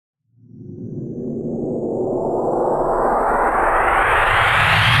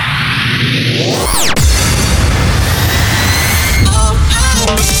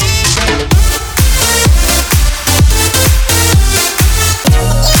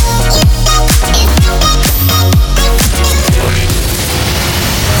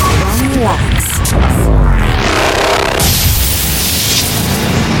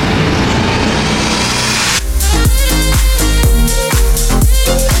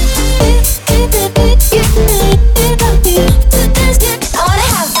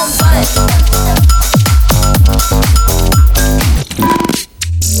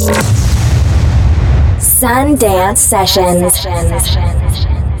Sundance Sessions.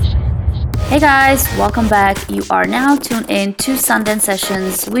 Hey guys, welcome back. You are now tuned in to Sundance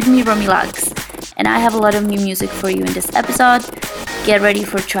Sessions with me, Romy Lux, and I have a lot of new music for you in this episode. Get ready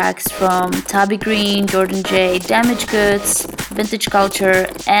for tracks from Tabi Green, Jordan J, Damaged Goods, Vintage Culture,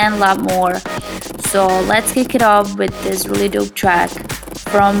 and a lot more. So let's kick it off with this really dope track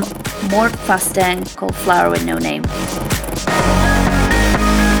from Mord Fustang called Flower with No Name.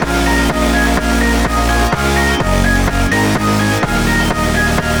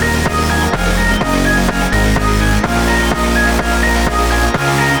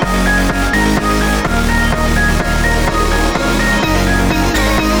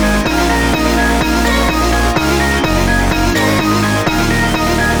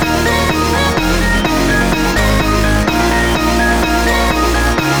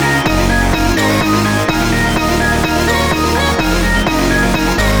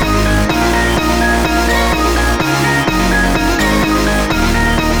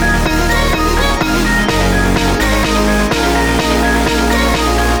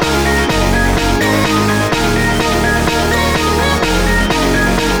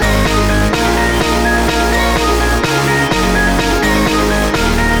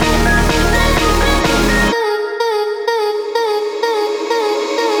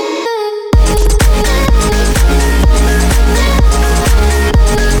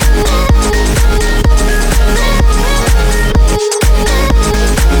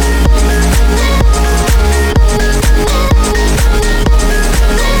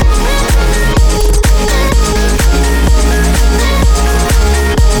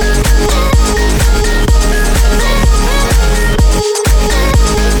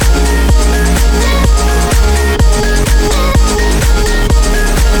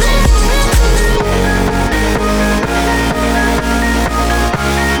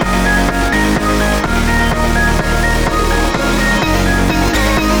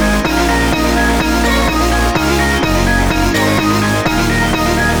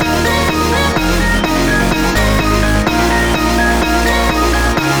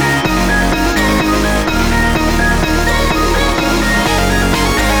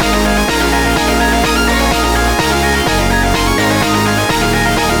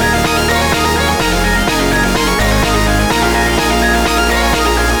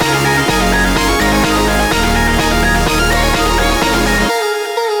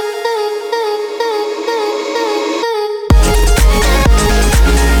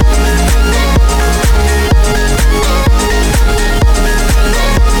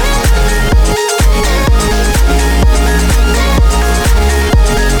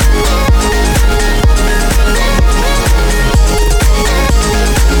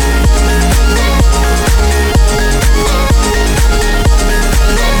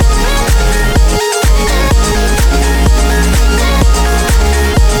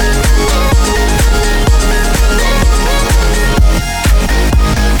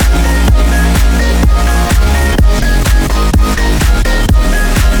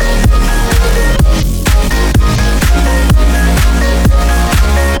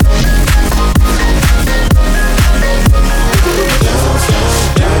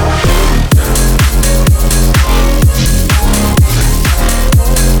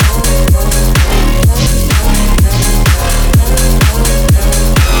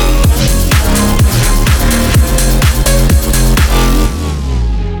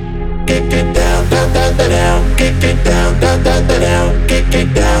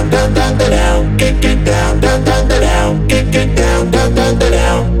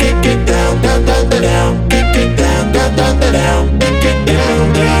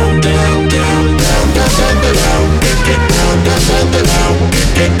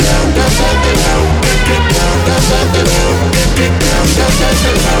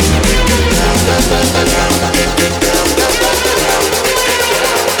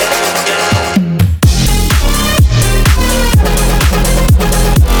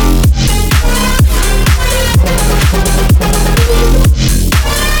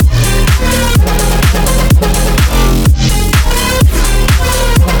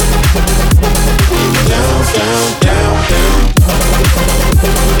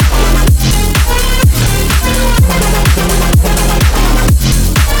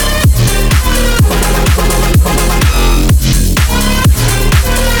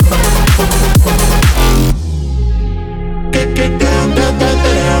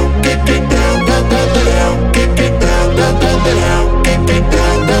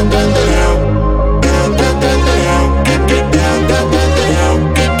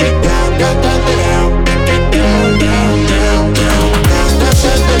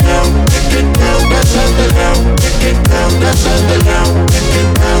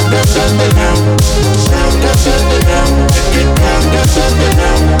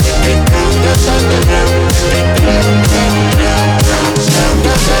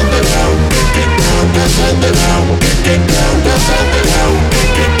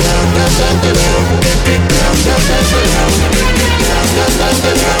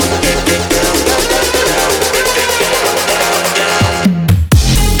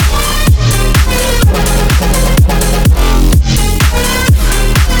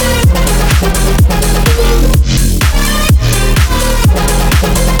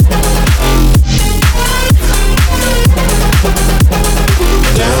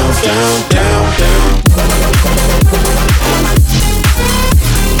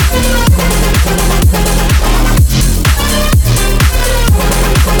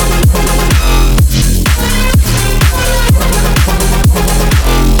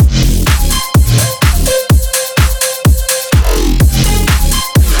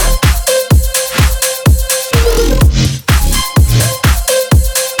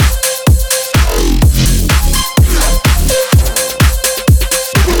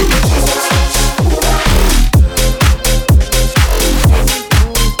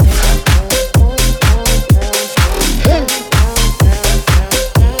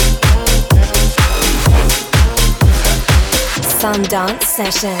 Sundance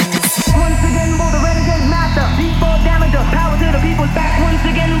Sessions. Once again, for the renegade master. D4 damager, power to the people. Back once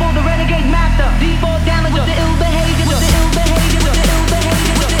again, for the renegade master. D4 damager, with the ill behavior, with the ill behavior, with the ill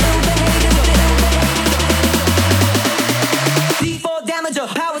behavior, with the ill behavior, with the ill behavior. D4 damager,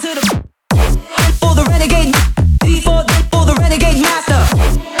 power to the for the renegade. D4 for the renegade master.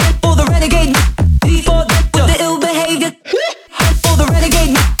 For the renegade. D4 with the ill behavior. For the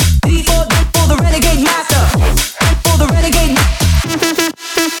renegade. D4 for the renegade master. For the renegade.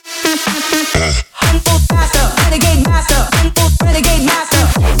 Renegade master, renegade master, renegade master,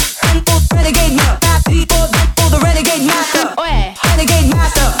 D4 for the renegade master, renegade master, master for the renegade master, renegade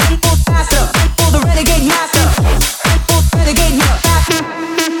master.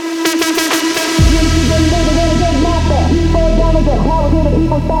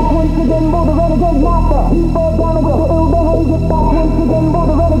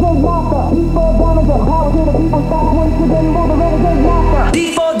 Power to the people, back once again for the renegade master.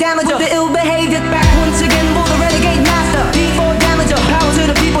 D4 damager, the ill behavior, back once again for the renegade master. D4 damager, power to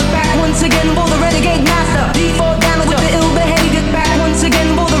the people, back once again for the renegade master. D4 damager, the ill behavior, back once again for the renegade master. D4 damager, power to the people, back once again for the renegade master. D4 damager, the ill behavior, back once again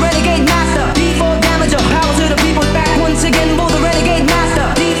for the renegade master. D4 damager, power to the people, back once again for the renegade master.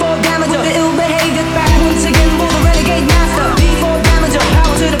 D4 damager, the ill behavior, back once again for the renegade master. D4 damager,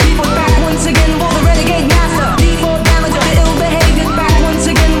 power to the people, back once again for the renegade master. D4 damager, the ill behavior, back once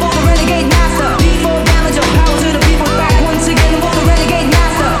again for the renegade master. D4 damager, power to the people, back once again for the renegade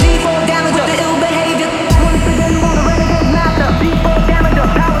master. D4 damager, the ill behavior, once again for the renegade master. D4 damager,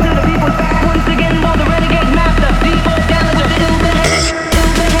 power to the people, back once again for the renegade master. D4 damager, the ill behavior, ill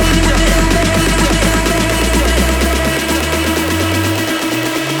behavior, ill behavior.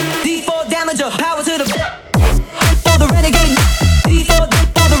 D4 damager, power to the for the renegade. D4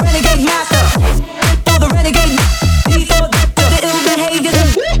 for the renegade master. For the renegade. D4 the ill behavior.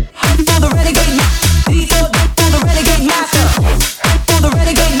 For the renegade. D4 for the renegade master. For the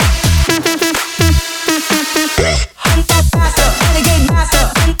renegade. Master, renegade master.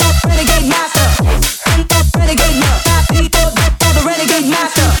 Renegade master. Renegade master. D4 for the renegade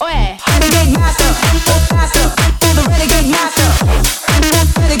master. Renegade master. Master for the renegade master.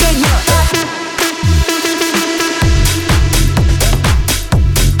 Renegade master.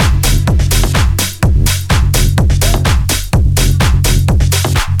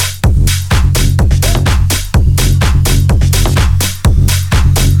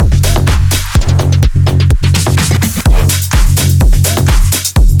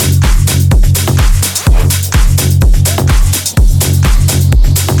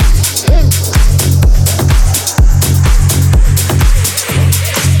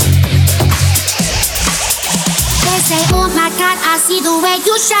 See the way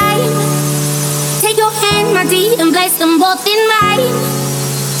you shine. Take your hand, my dear, and place them both in mine.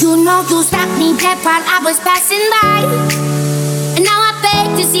 You know you stopped me dead while I was passing by, and now I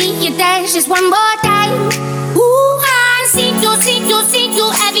beg to see you dance just one more time. Ooh, I see you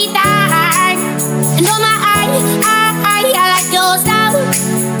every time. And oh my, I like your style.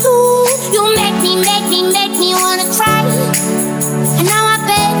 Ooh, you make me wanna cry. And now I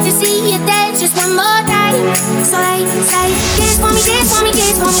beg to see you dance just one more time. So I say, dance for me,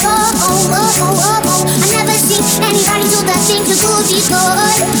 oh, oh, oh, oh, oh. I never seen anybody do the things you do before.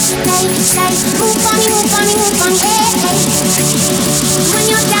 Say, move for me, hey, hey. When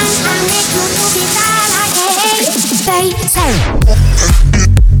you're done, I make you move it all like, hey, say.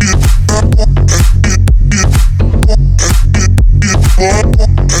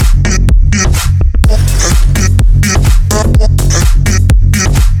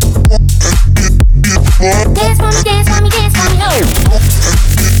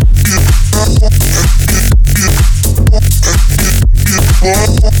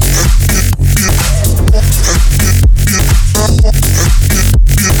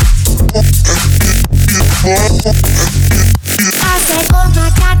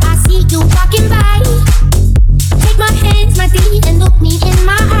 you walking by. Take my hands, my feet, and look me in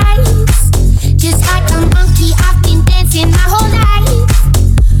my eyes. Just like a monkey, I've been dancing my whole life.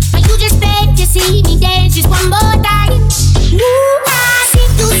 But you just beg to see me dance just one more time. Ooh, I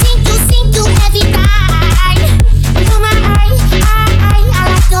sing to every time. Into my eye, I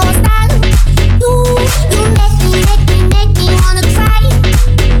like your style. You make me wanna cry.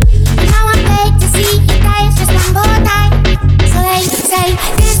 And now I beg to see you dance just one more time. So they say,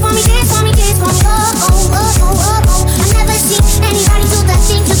 dance for me, dance for me, dance for me. Oh, oh, oh, oh, oh, oh. I never seen anybody do the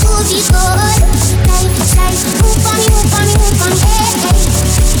things you do before. They say, move for me, move for me, move for me, hey, hey.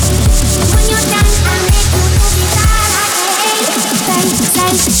 When you're done, I make you move it all, hey.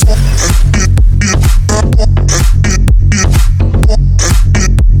 Say.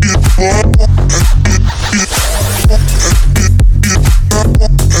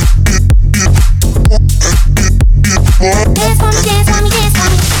 Dance for me, dance for me, dance for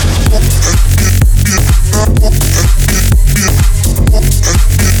me.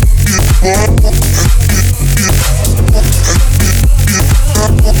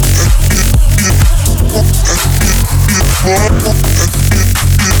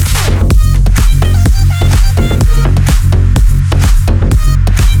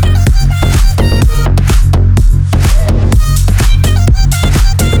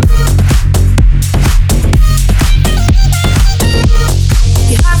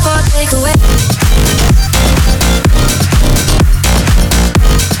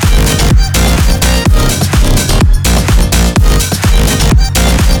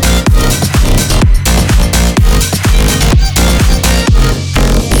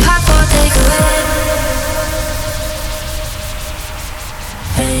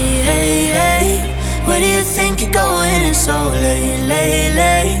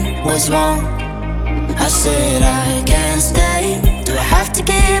 What's wrong? I said I can't stay. Do I have to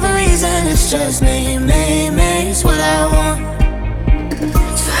give a reason? It's just me, it's what I want.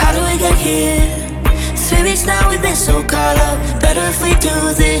 So how do we get here? 3 weeks now we've been so caught up. Better if we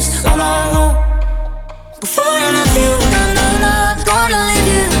do this on our own. Before I love you, no, no, no. Gonna leave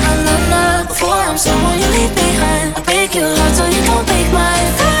you, no, no, no. Before I'm someone you leave behind, I break your heart so you don't break mine.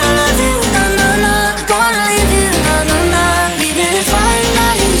 Before I love you, no, no, no. Gonna leave you, no, no, no. Even if I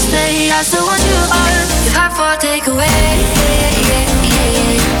let you stay, I still want you all. Your heart for takeaway, yeah, yeah,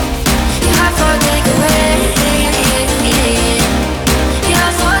 yeah. Your heart for takeaway, yeah, yeah, yeah. Your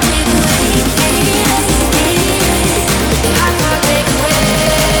heart for takeaway, yeah, yeah. Your heart for takeaway.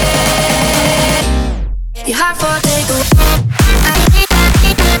 Your heart for takeaway.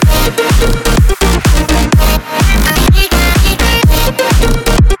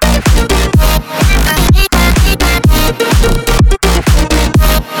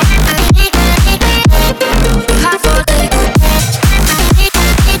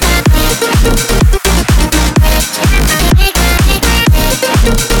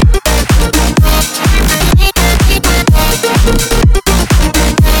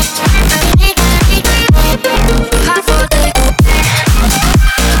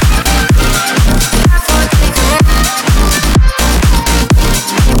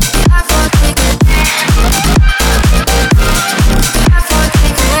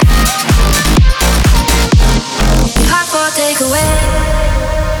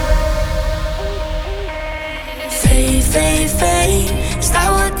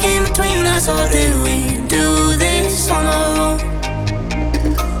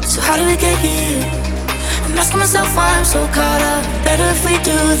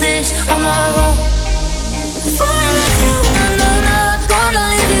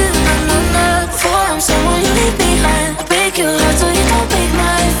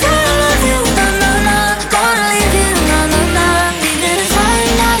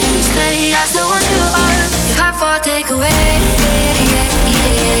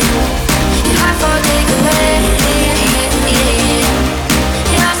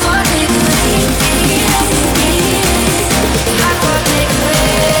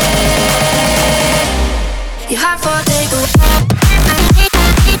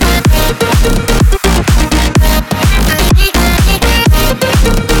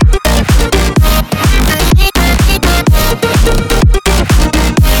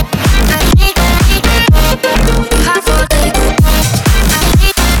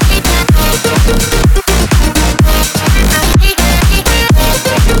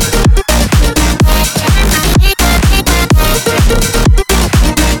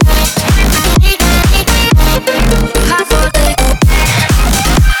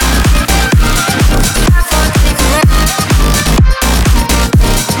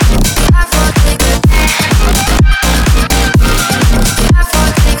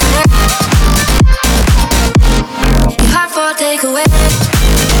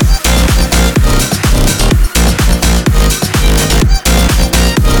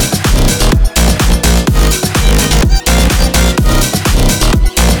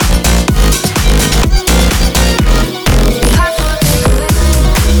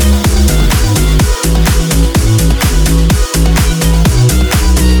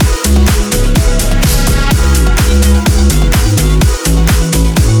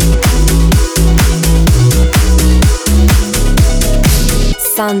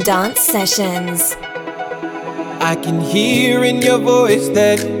 Sundance Sessions. I can hear in your voice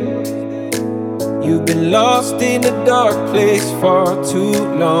that you've been lost in a dark place for too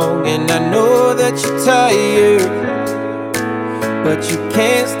long. And I know that you're tired, but you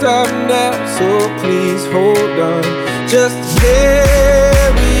can't stop now, so please hold on. Just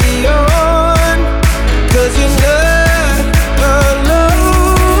carry on, 'cause you're not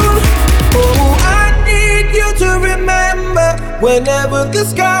alone. Oh, I need you to remember, whenever the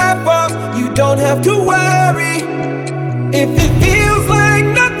sky falls, you don't have to worry. If it feels like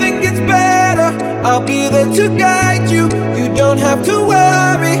nothing gets better, I'll be there to guide you. You don't have to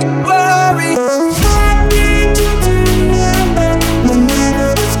worry, worry.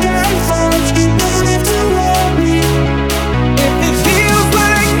 If it feels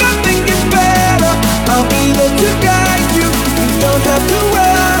like nothing gets better, I'll be there to guide you. You don't have to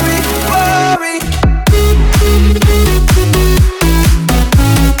worry, worry.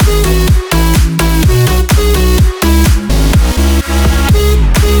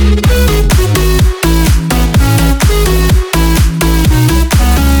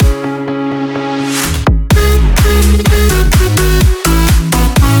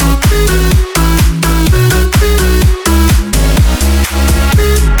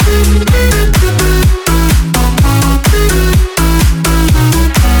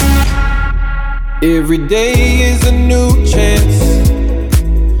 Every day is a new chance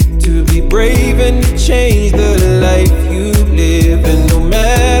to be brave and to change the life you live. And no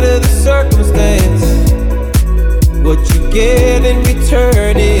matter the circumstance, what you get in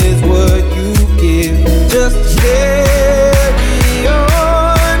return is what you give. Just carry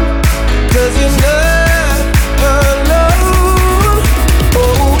on, 'cause you're not alone.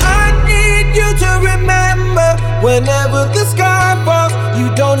 Oh, I need you to remember, whenever the sky falls, you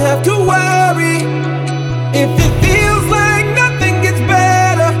don't have to worry. If it feels like nothing gets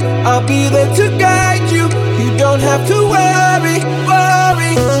better, I'll be there to guide you. You don't have to worry,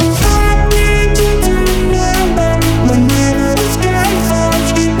 worry.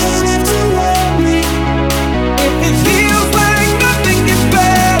 If it feels like nothing gets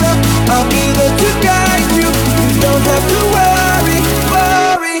better, I'll be there to guide you. You don't have to worry,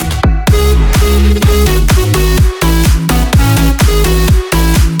 worry.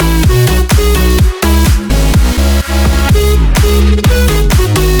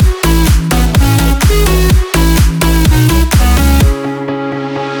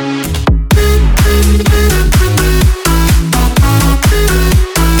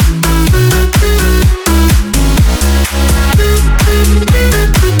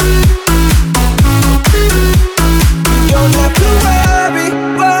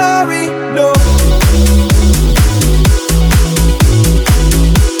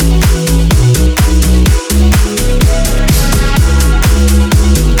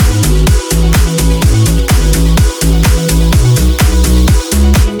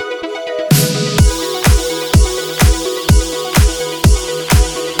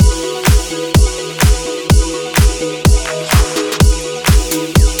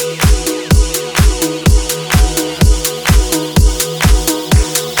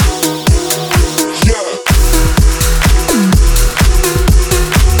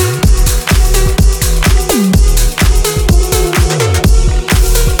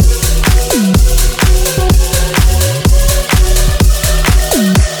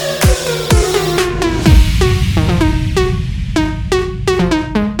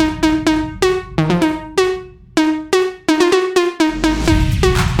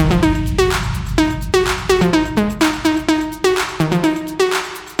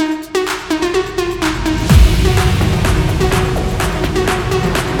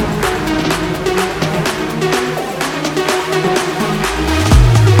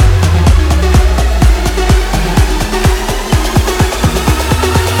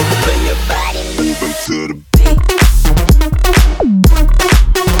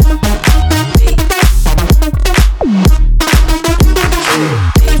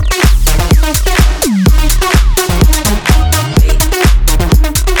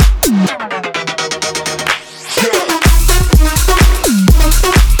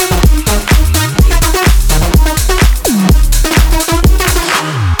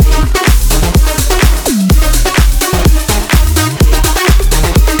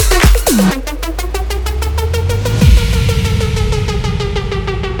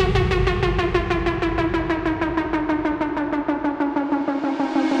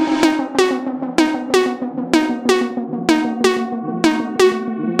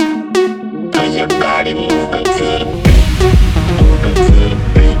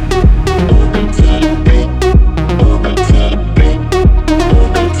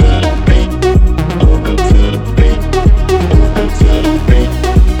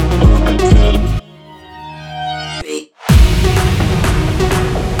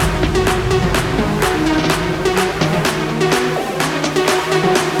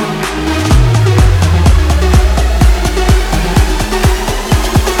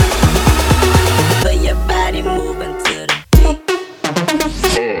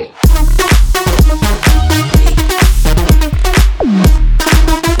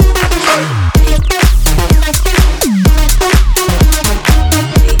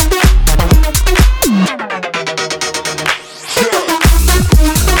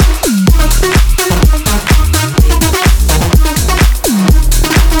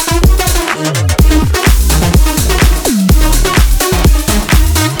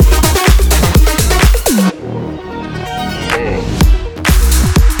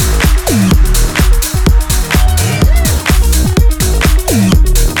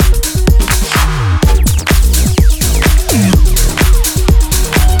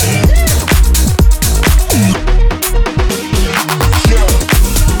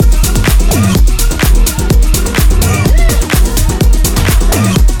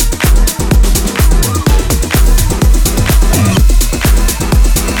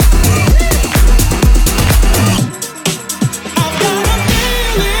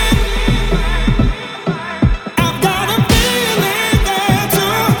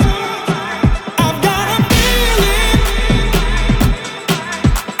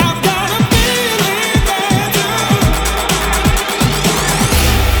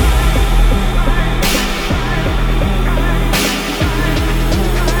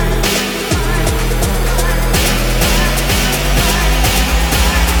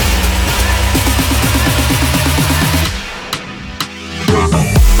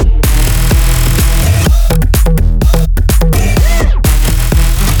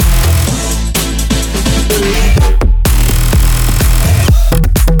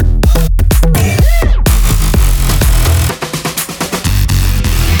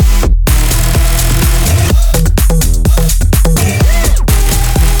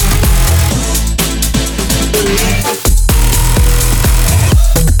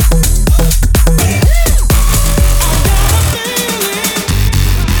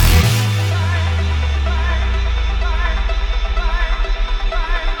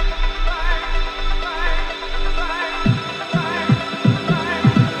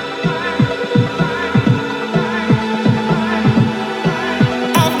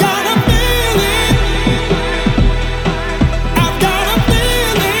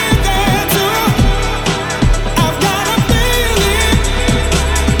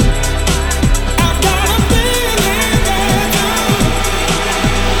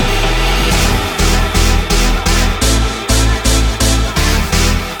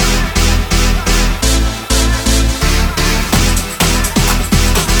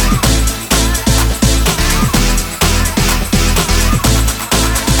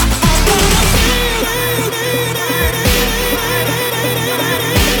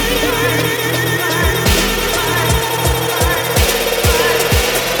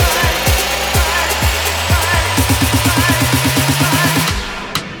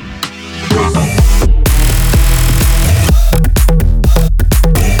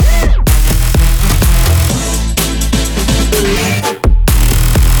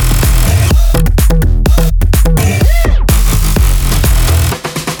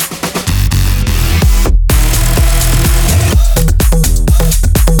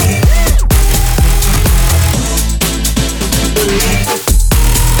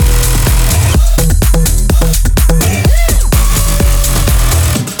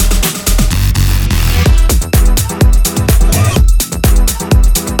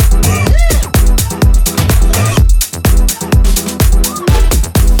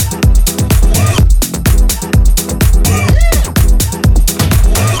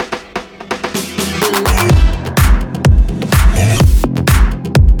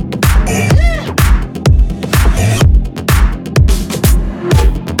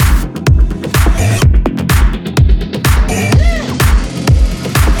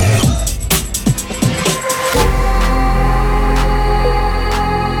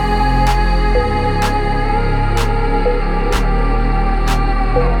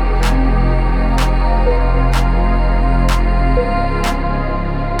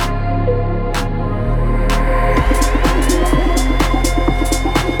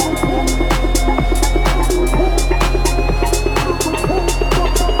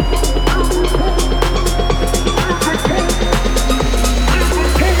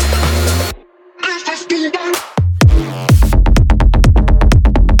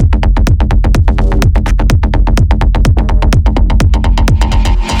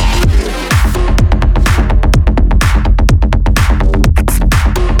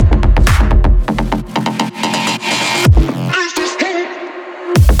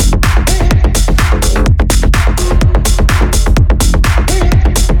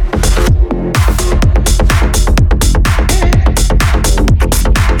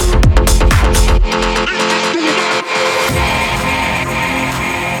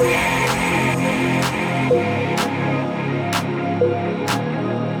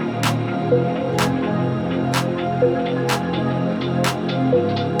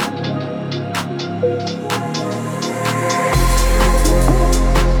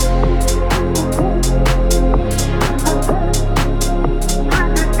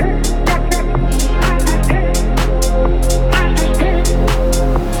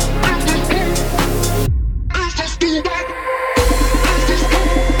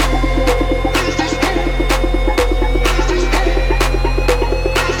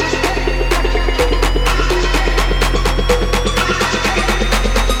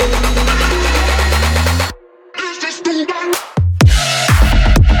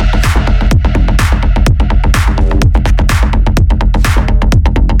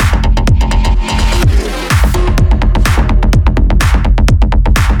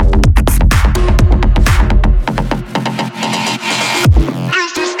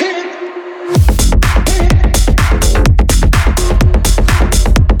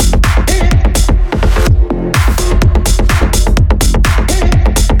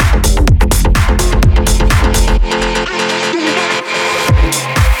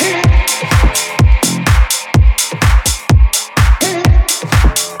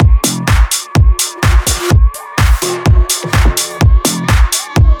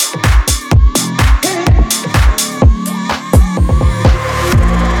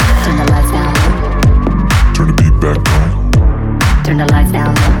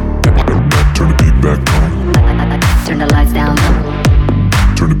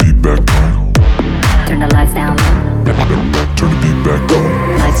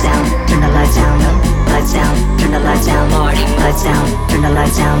 lights down, turn the lights down, party, lights down, turn the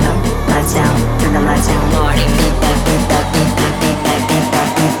lights down, low, lights down, turn the lights down, party, beat back, beat back, beat back, beat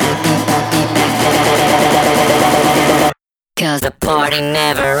back, beat back, beat back, beat back, beat back, 'cause the party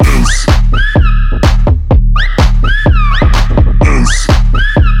never ends.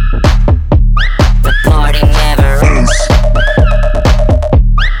 The party never ends.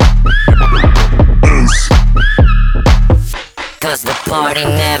 Cause the party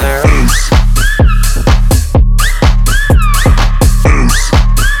never ends.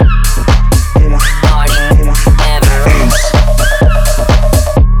 Party never ends.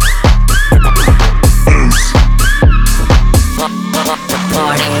 The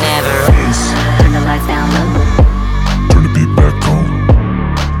party never ends. Turn the lights down low. Turn the beat back on.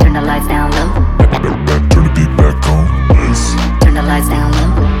 Turn the lights down low. Turn the beat back on. Turn the lights down low.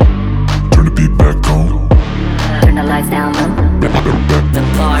 Turn the beat back on. Turn the lights down low. The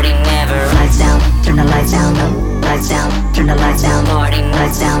party never Lights down, turn the lights down low. Lights down, turn the lights down. Party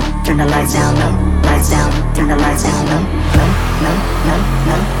Lights down, turn the lights down low. Lights down, turn the lights down low. Low, low, low,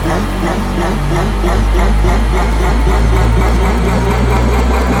 low, low, low, low, low, low, low,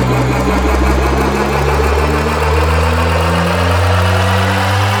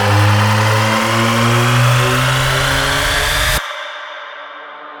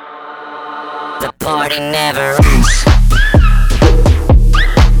 The party never ends.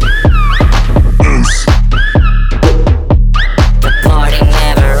 The party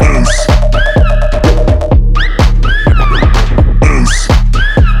never ends.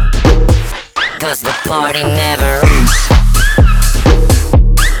 Cause the party never ends.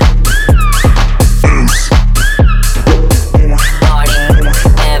 Party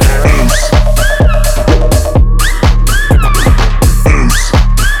never ends.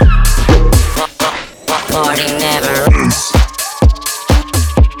 Party never ends.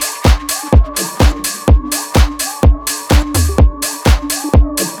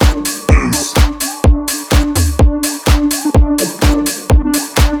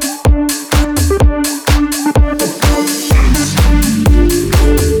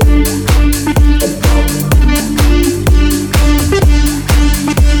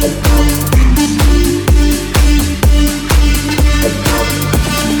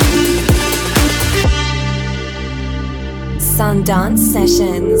 Sundance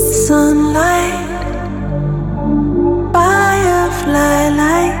Sessions. Sunlight, firefly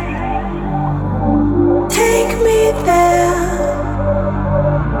light, take me there,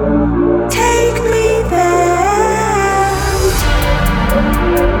 take me there.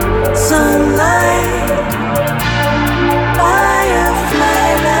 Sunlight, firefly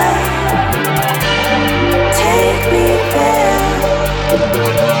light, take me there,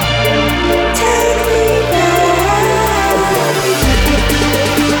 take me there.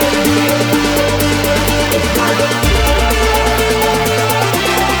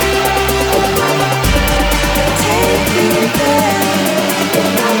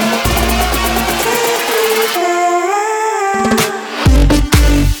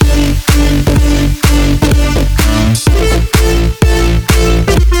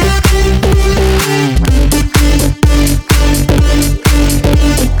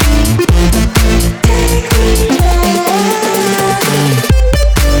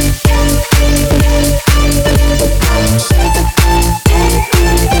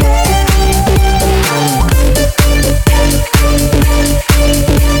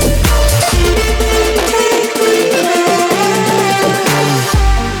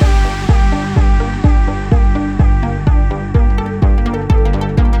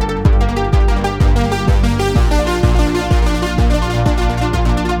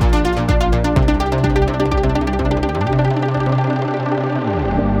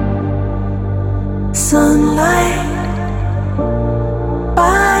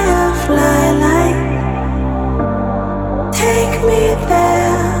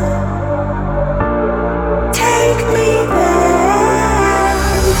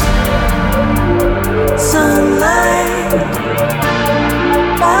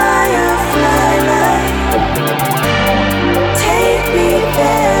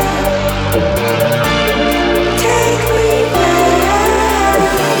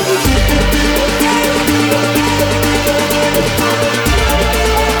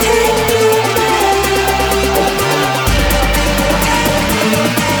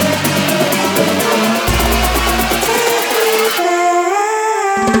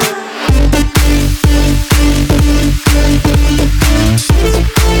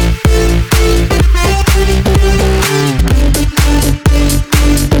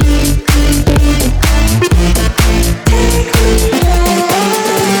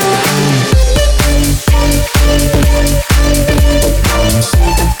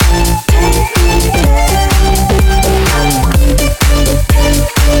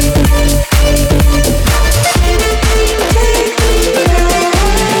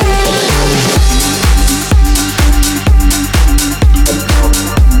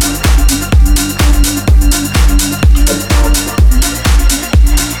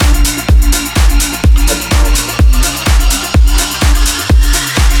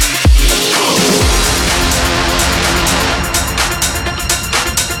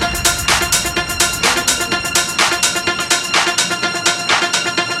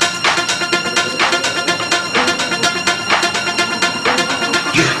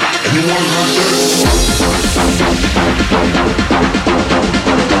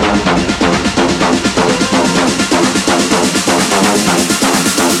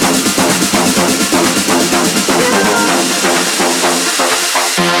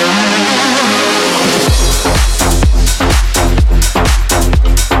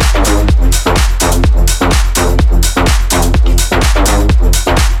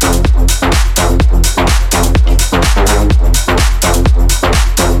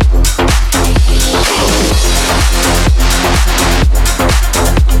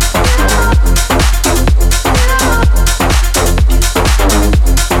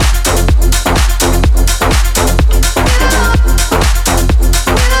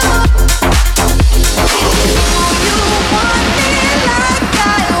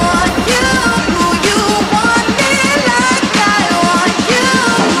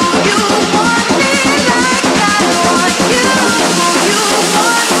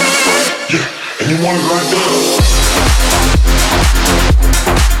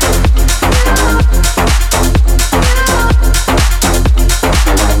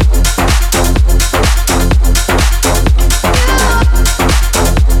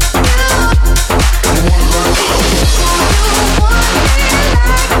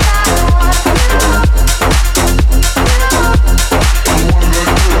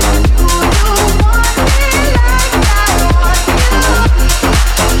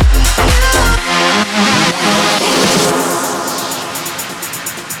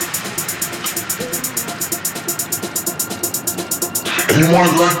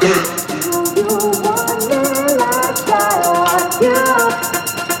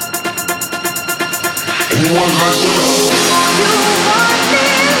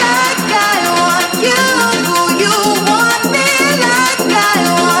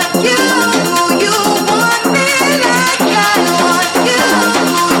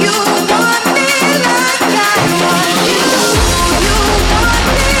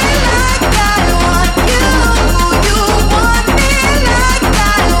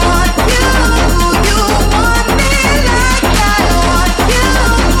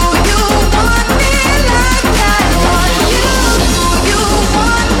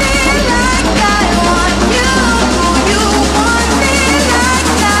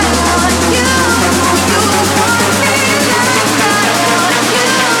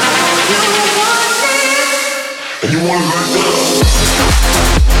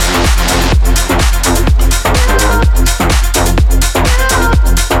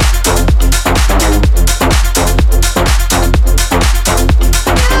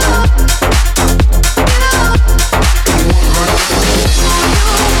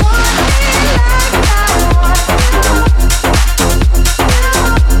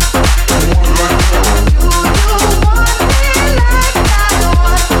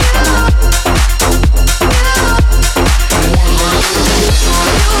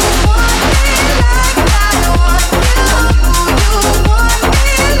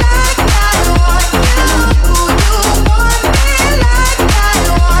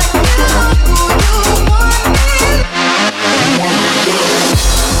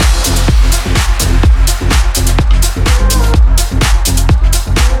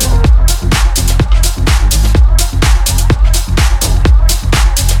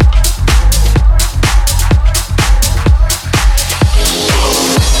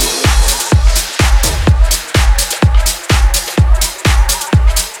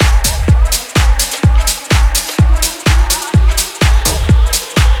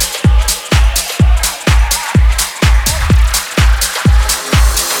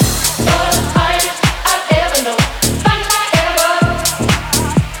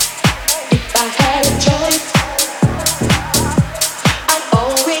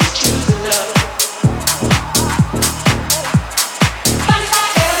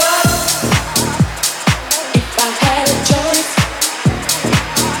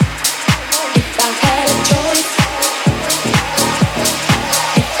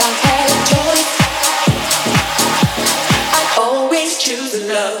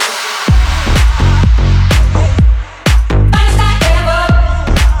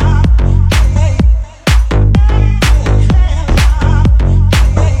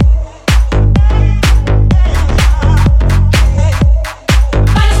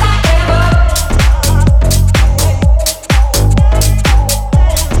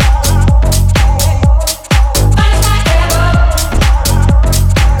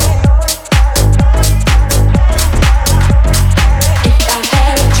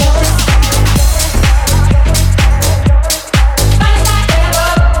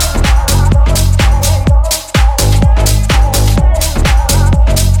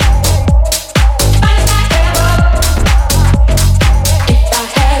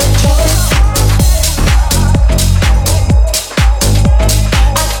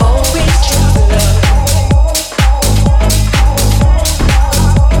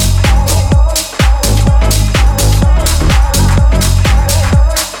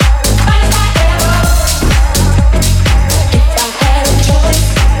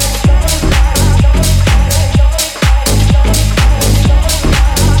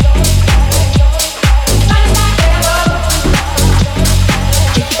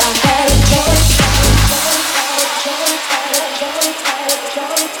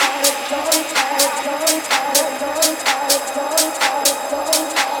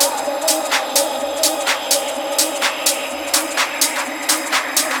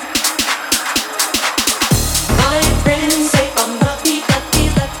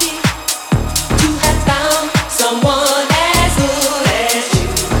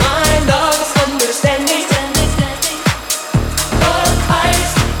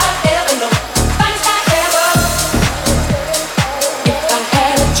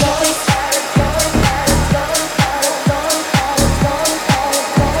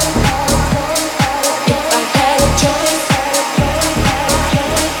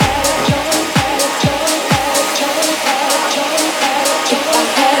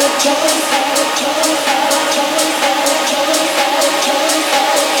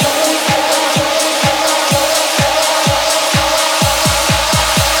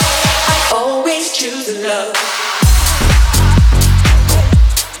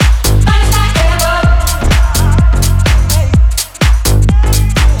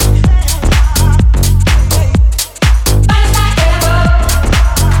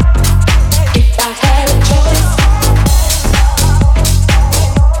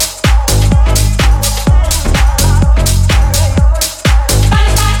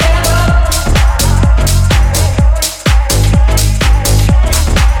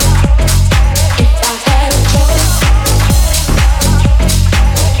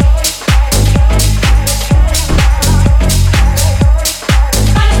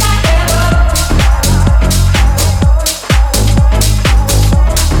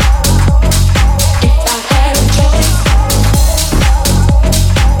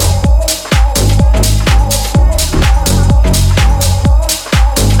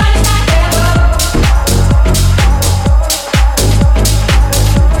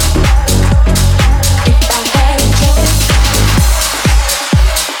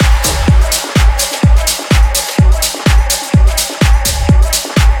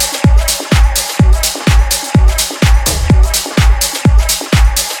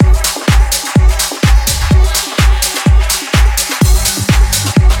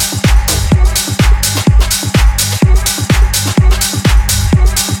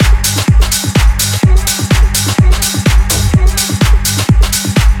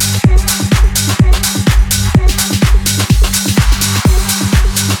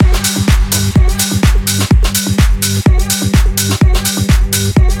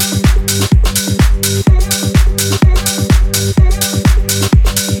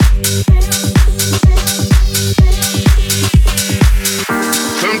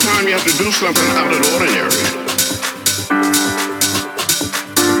 you have to do something out of the ordinary.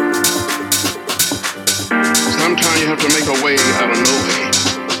 Sometimes you have to make a way out of no way.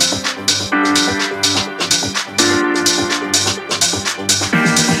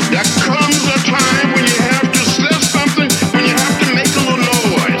 There comes a time when you have to say something, when you have to make a little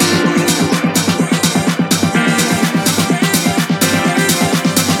noise.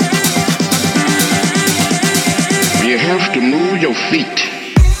 You have to move your feet.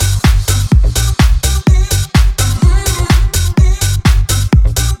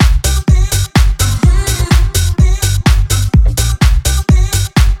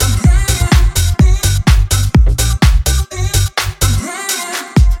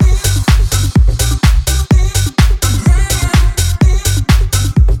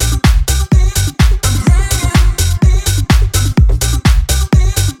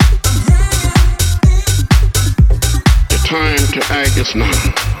 It's not.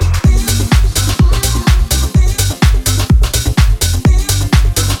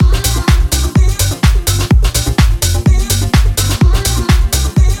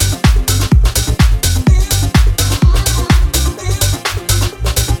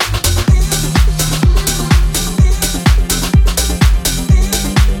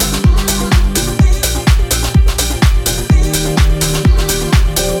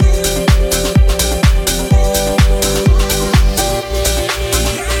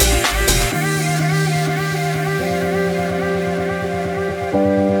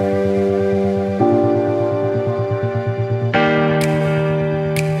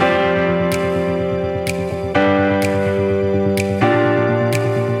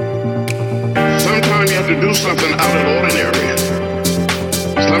 Something out of the ordinary.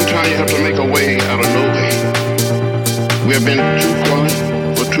 Sometimes you have to make a way out of no way. We have been too quiet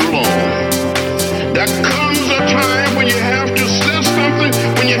for too long. There comes a time when you have to say something,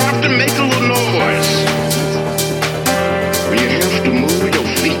 when you have to make a little noise. When you have to move your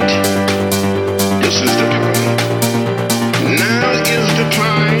feet. This is the time. Now is the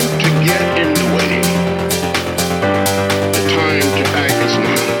time to get in the way. The time to act is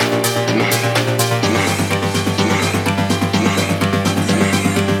now.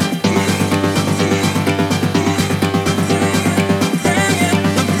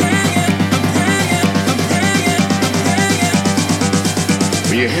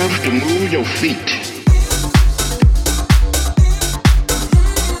 You have to move your feet.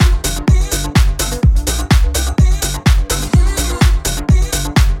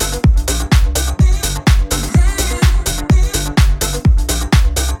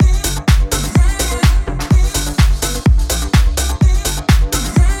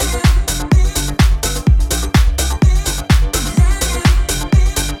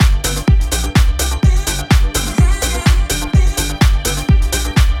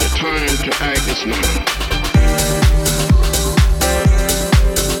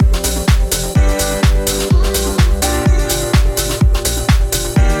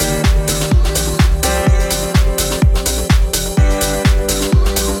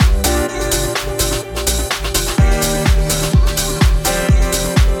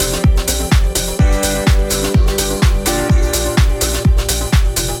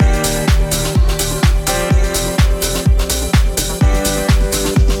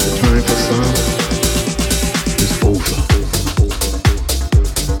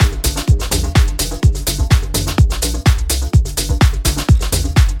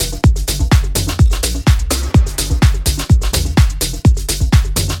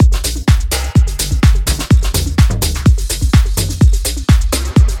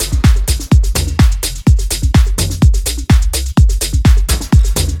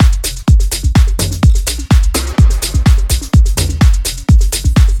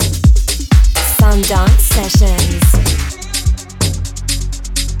 Sundance Sessions.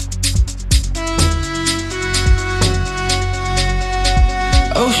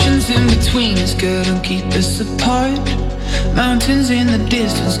 Oceans in between us couldn't keep us apart. Mountains in the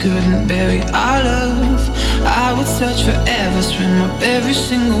distance couldn't bury our love. I would search forever, swim up every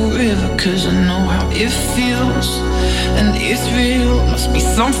single river, 'cause I know how it feels, and it's real. Must be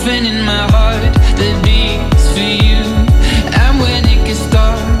something in my heart that beats for you. And when it gets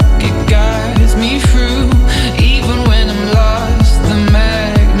dark, it guides me through. Even when I'm lost, the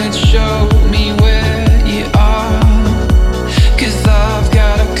magnets show me where you are. 'Cause I've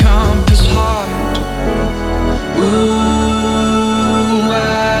got a compass heart. Ooh,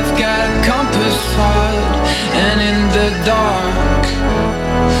 I've got a compass heart. And in the dark,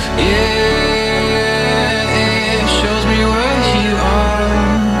 yeah, it shows me where you are.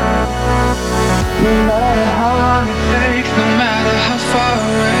 No matter how long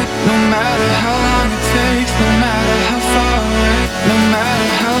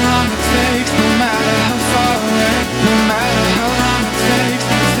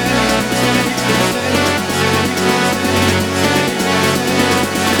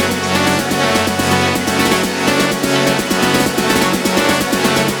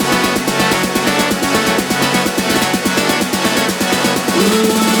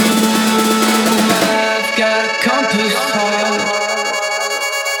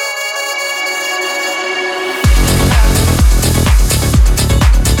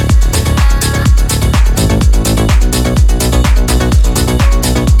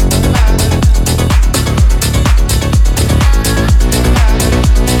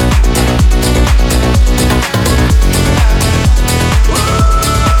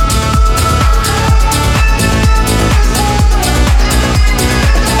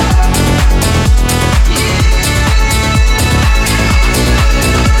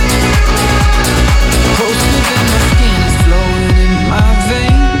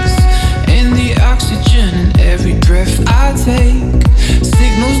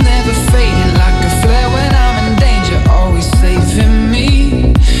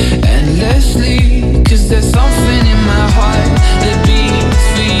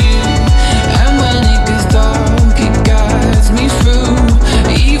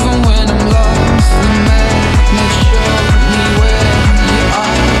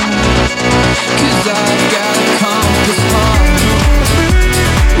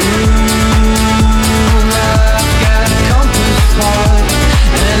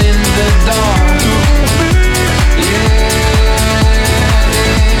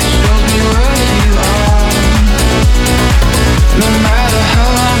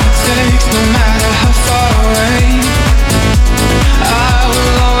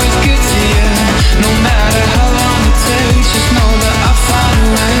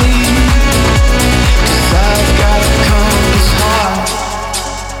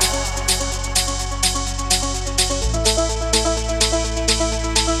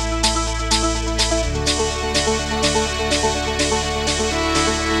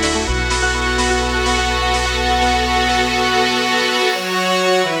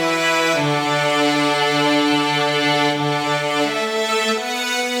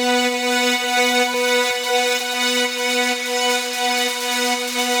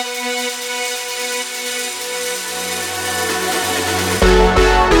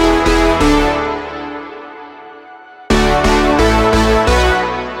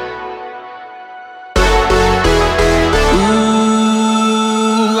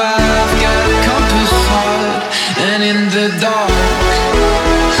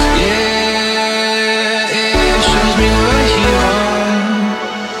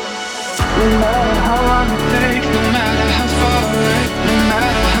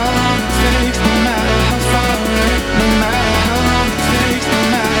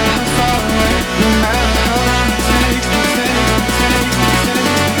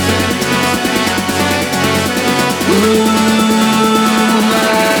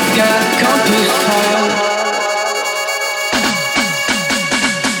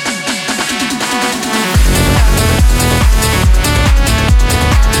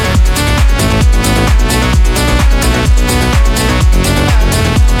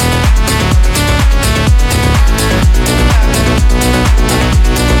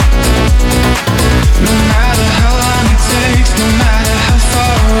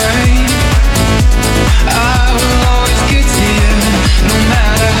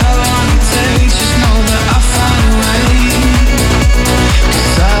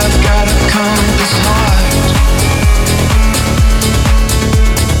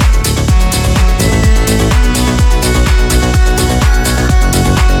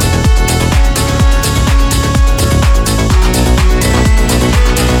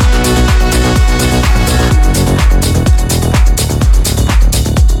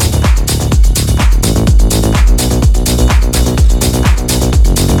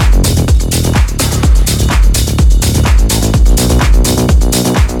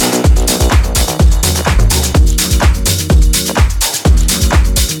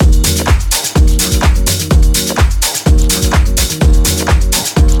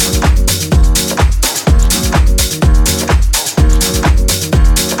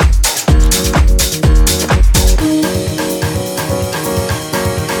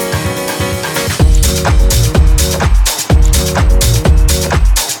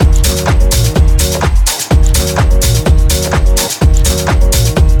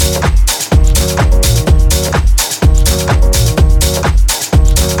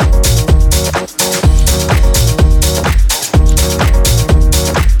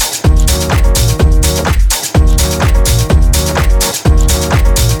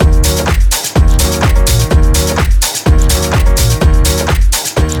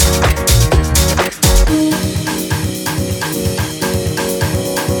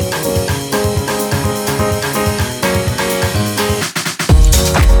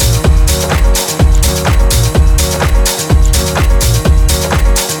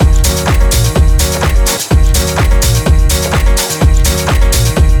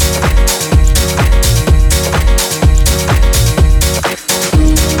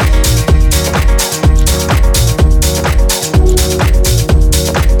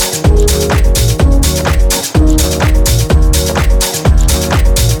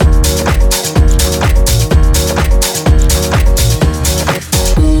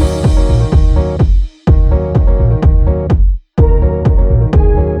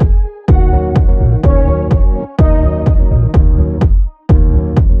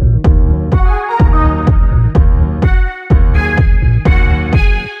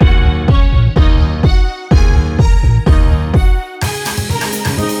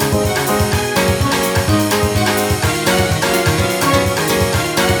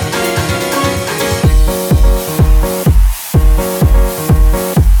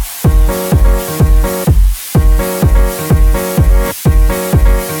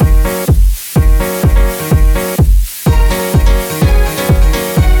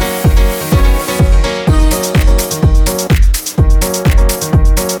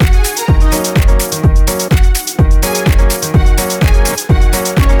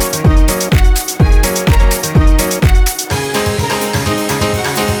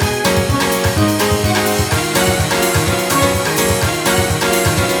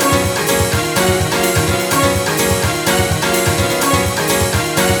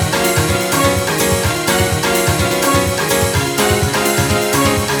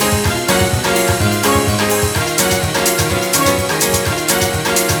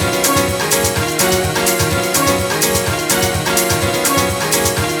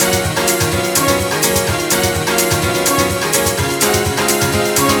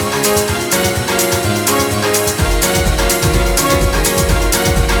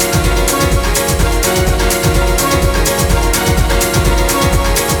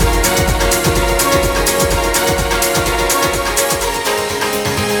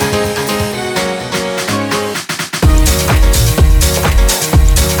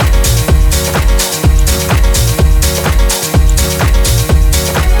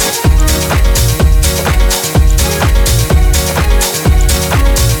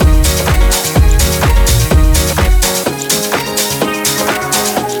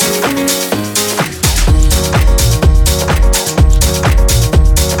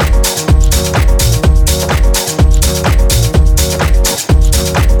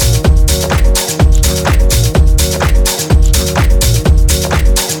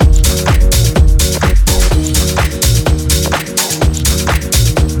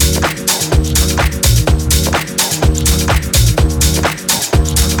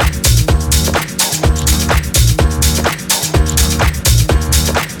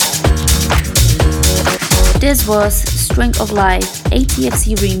This was String of Life,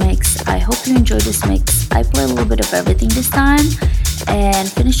 ATFC remix. I hope you enjoyed this mix. I play a little bit of everything this time. And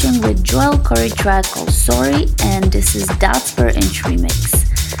finishing with Joel Corey track called Sorry, and this is Dots Per Inch remix.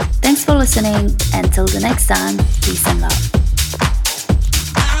 Thanks for listening. Until the next time, peace and love.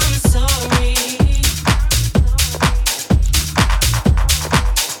 I'm sorry.